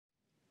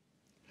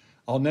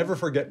I'll never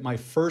forget my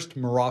first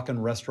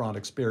Moroccan restaurant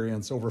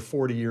experience over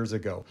 40 years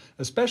ago,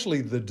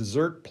 especially the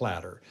dessert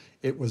platter.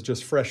 It was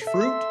just fresh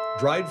fruit,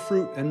 dried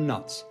fruit, and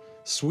nuts.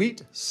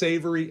 Sweet,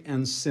 savory,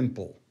 and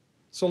simple.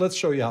 So let's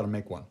show you how to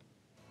make one.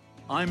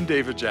 I'm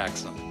David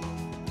Jackson.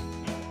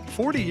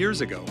 40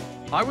 years ago,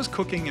 I was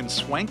cooking in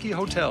swanky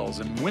hotels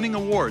and winning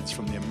awards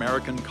from the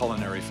American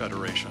Culinary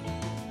Federation.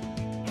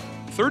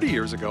 30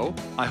 years ago,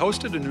 I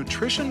hosted a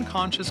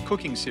nutrition-conscious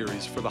cooking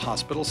series for the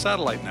hospital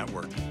satellite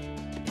network.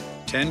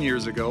 10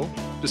 years ago,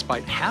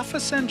 despite half a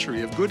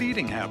century of good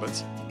eating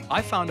habits,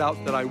 I found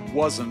out that I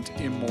wasn't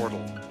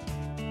immortal.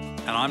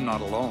 And I'm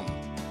not alone.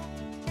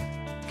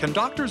 Can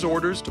doctors'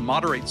 orders to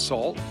moderate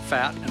salt,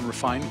 fat, and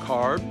refined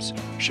carbs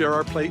share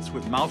our plates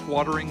with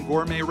mouth-watering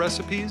gourmet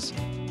recipes?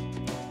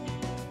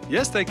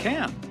 Yes, they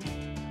can.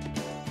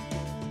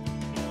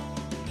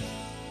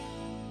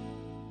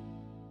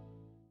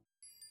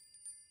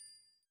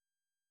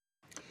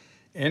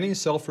 Any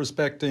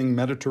self-respecting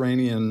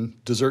Mediterranean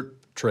dessert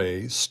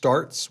tray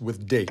starts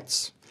with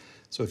dates.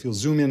 So if you'll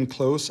zoom in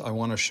close, I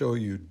want to show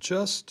you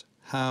just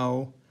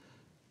how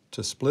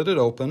to split it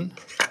open,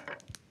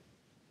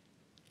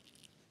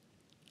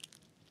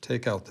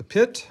 take out the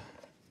pit,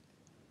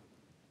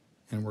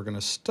 and we're going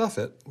to stuff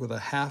it with a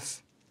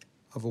half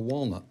of a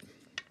walnut.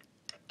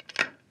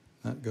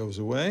 That goes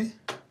away,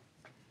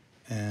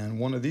 and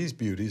one of these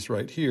beauties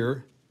right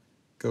here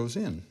goes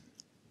in,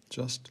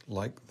 just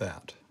like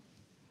that.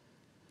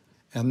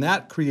 And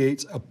that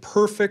creates a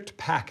perfect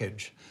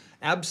package,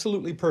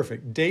 absolutely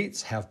perfect.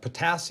 Dates have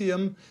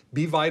potassium,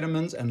 B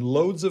vitamins, and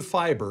loads of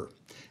fiber.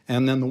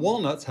 And then the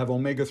walnuts have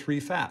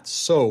omega-3 fats,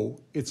 so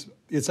it's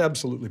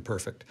absolutely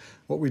perfect.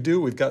 What we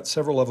do, we've got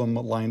several of them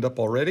lined up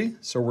already,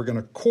 so we're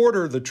going to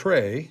quarter the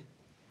tray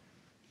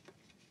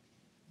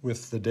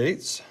with the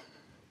dates.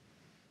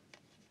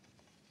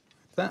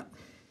 That.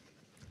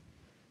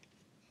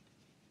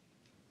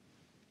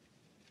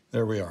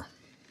 There we are,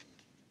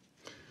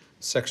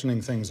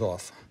 sectioning things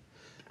off.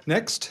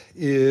 Next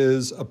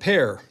is a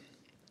pear,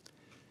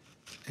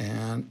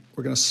 and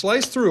we're going to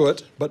slice through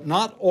it, but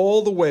not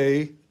all the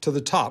way to the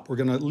top. We're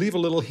going to leave a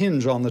little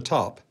hinge on the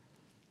top,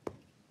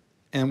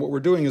 and what we're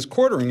doing is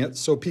quartering it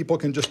so people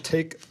can just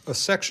take a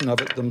section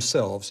of it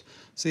themselves.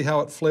 See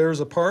how it flares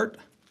apart?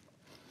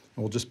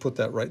 And we'll just put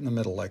that right in the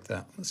middle like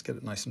that. Let's get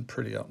it nice and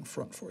pretty out in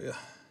front for you.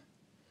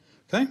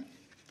 Okay,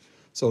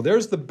 so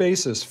there's the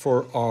basis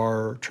for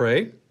our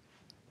tray.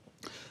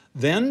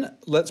 Then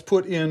let's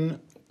put in,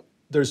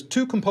 there's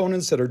two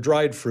components that are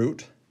dried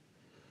fruit,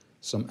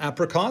 some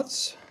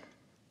apricots,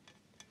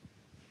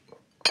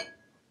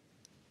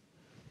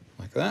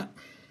 like that,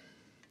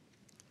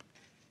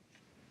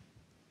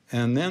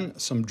 and then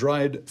some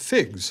dried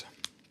figs.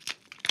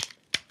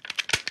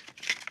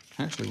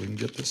 Actually, we can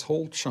get this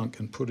whole chunk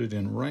and put it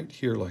in right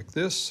here like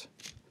this.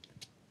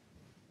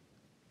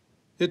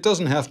 It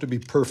doesn't have to be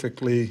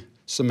perfectly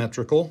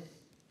symmetrical,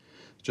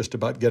 just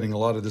about getting a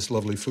lot of this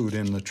lovely food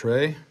in the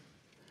tray.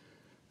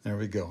 There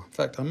we go. In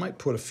fact, I might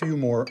put a few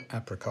more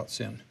apricots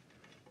in,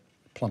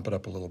 plump it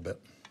up a little bit.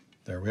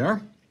 There we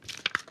are.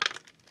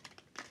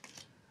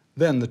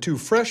 Then the two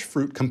fresh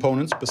fruit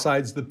components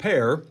besides the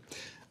pear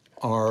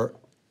are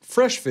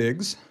fresh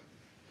figs.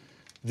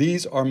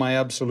 These are my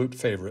absolute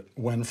favorite.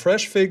 When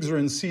fresh figs are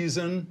in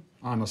season,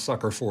 I'm a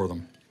sucker for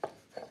them.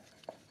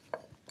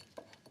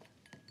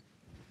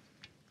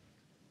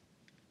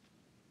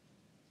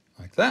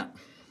 Like that.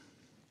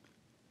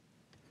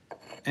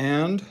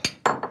 And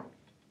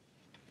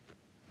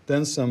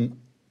then some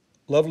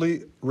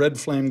lovely red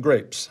flame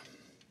grapes.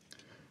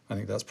 I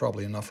think that's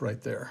probably enough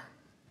right there.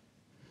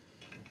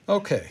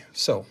 Okay,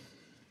 so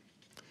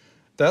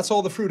that's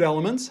all the fruit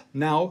elements.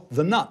 Now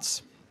the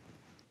nuts.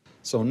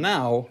 So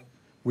now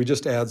we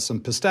just add some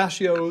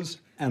pistachios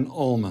and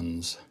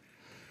almonds,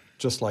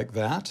 just like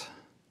that,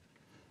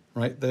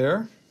 right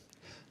there.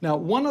 Now,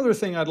 one other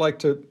thing I'd like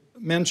to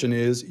mention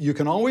is you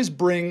can always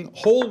bring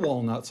whole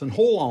walnuts and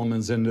whole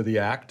almonds into the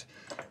act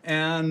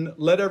and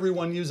let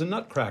everyone use a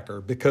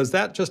nutcracker, because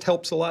that just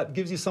helps a lot,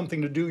 gives you something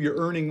to do, you're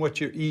earning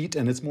what you eat,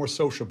 and it's more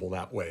sociable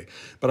that way.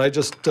 But I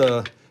just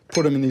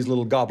put them in these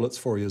little goblets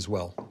for you as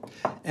well.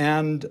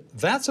 And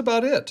that's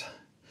about it.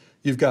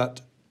 You've got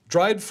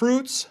dried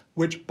fruits,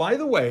 which, by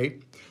the way,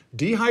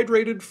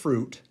 dehydrated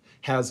fruit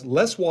has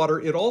less water.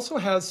 It also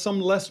has some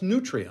less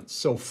nutrients.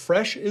 So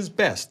fresh is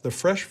best. The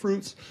fresh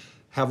fruits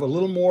have a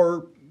little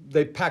more,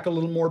 they pack a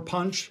little more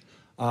punch.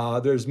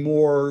 There's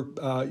more,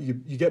 you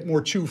get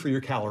more chew for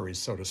your calories,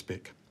 so to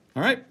speak.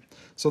 All right,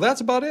 so that's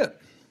about it.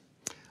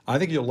 I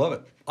think you'll love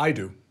it. I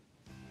do.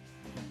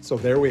 So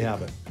there we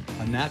have it.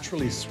 A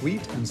naturally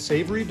sweet and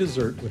savory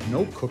dessert with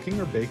no cooking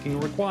or baking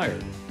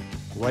required.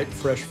 Ripe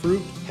fresh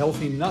fruit,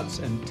 healthy nuts,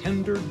 and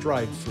tender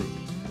dried fruit.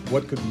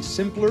 What could be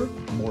simpler,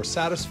 more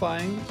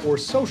satisfying, or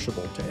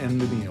sociable to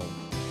end the meal?